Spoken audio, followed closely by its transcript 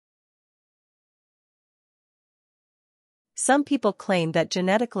Some people claim that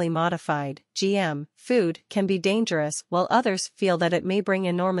genetically modified, GM, food can be dangerous while others feel that it may bring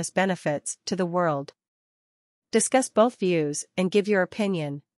enormous benefits to the world. Discuss both views and give your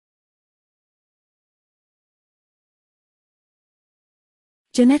opinion.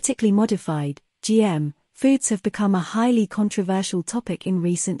 Genetically modified, GM, foods have become a highly controversial topic in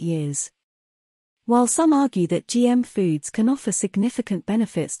recent years. While some argue that GM foods can offer significant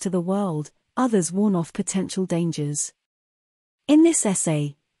benefits to the world, others warn of potential dangers. In this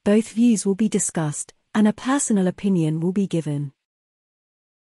essay, both views will be discussed, and a personal opinion will be given.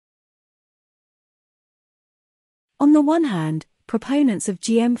 On the one hand, proponents of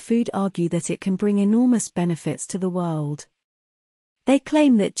GM food argue that it can bring enormous benefits to the world. They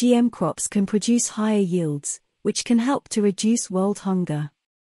claim that GM crops can produce higher yields, which can help to reduce world hunger.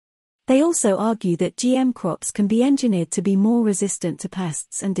 They also argue that GM crops can be engineered to be more resistant to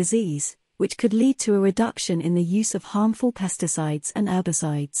pests and disease, which could lead to a reduction in the use of harmful pesticides and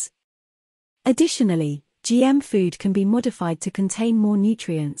herbicides. Additionally, GM food can be modified to contain more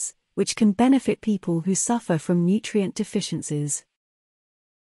nutrients, which can benefit people who suffer from nutrient deficiencies.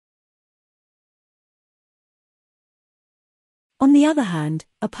 On the other hand,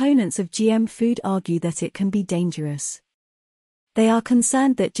 opponents of GM food argue that it can be dangerous. They are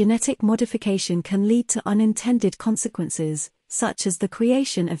concerned that genetic modification can lead to unintended consequences, such as the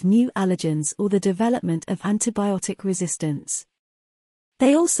creation of new allergens or the development of antibiotic resistance.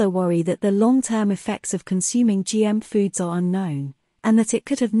 They also worry that the long-term effects of consuming GM foods are unknown, and that it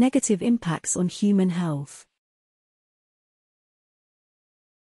could have negative impacts on human health.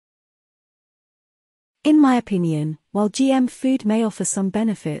 In my opinion, while GM food may offer some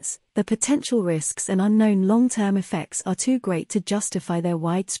benefits, the potential risks and unknown long-term effects are too great to justify their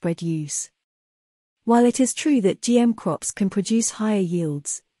widespread use. While it is true that GM crops can produce higher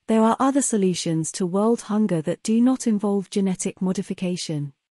yields, there are other solutions to world hunger that do not involve genetic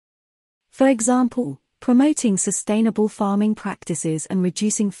modification. For example, promoting sustainable farming practices and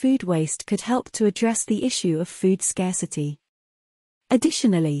reducing food waste could help to address the issue of food scarcity.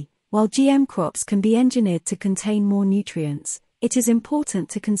 Additionally, while GM crops can be engineered to contain more nutrients, it is important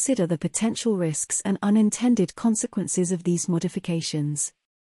to consider the potential risks and unintended consequences of these modifications.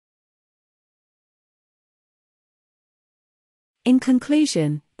 In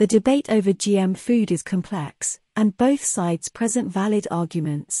conclusion, the debate over GM food is complex, and both sides present valid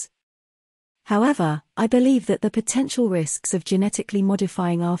arguments. However, I believe that the potential risks of genetically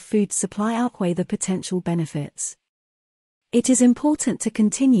modifying our food supply outweigh the potential benefits. It is important to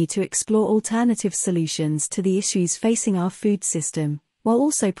continue to explore alternative solutions to the issues facing our food system, while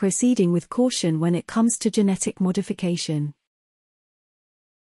also proceeding with caution when it comes to genetic modification.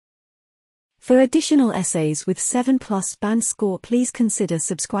 For additional essays with 7+ band score, please consider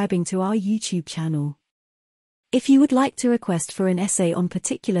subscribing to our YouTube channel. If you would like to request for an essay on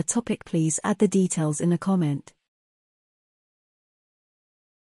particular topic, please add the details in a comment.